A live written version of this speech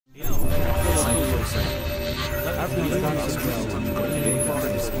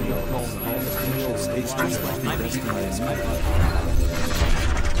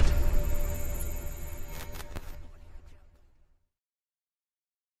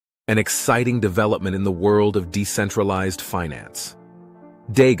An exciting development in the world of decentralized finance.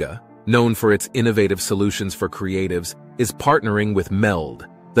 DEGA, known for its innovative solutions for creatives, is partnering with MELD,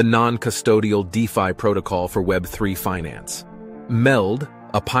 the non-custodial DeFi protocol for Web3 finance. MELD,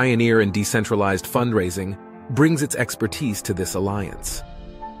 a pioneer in decentralized fundraising, brings its expertise to this alliance.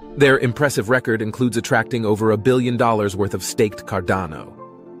 Their impressive record includes attracting over $1 billion worth of staked Cardano.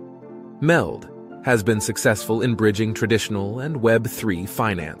 MELD has been successful in bridging traditional and Web3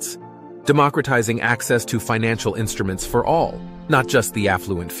 finance, democratizing access to financial instruments for all, not just the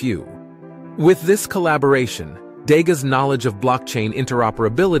affluent few. With this collaboration, DEGA's knowledge of blockchain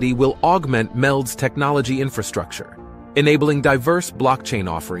interoperability will augment MELD's technology infrastructure, enabling diverse blockchain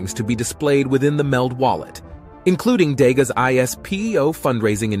offerings to be displayed within the MELD wallet, including DEGA's ISPO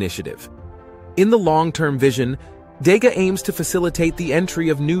fundraising initiative. In the long-term vision, DEGA aims to facilitate the entry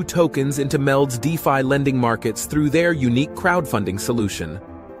of new tokens into MELD's DeFi lending markets through their unique crowdfunding solution.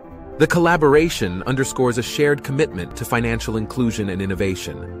 The collaboration underscores a shared commitment to financial inclusion and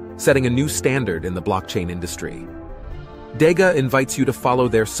innovation, setting a new standard in the blockchain industry. DEGA invites you to follow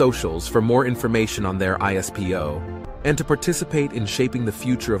their socials for more information on their ISPO and to participate in shaping the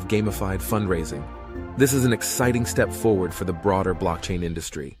future of gamified fundraising. This is an exciting step forward for the broader blockchain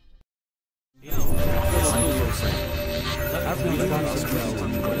industry.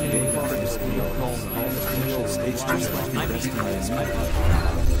 Stage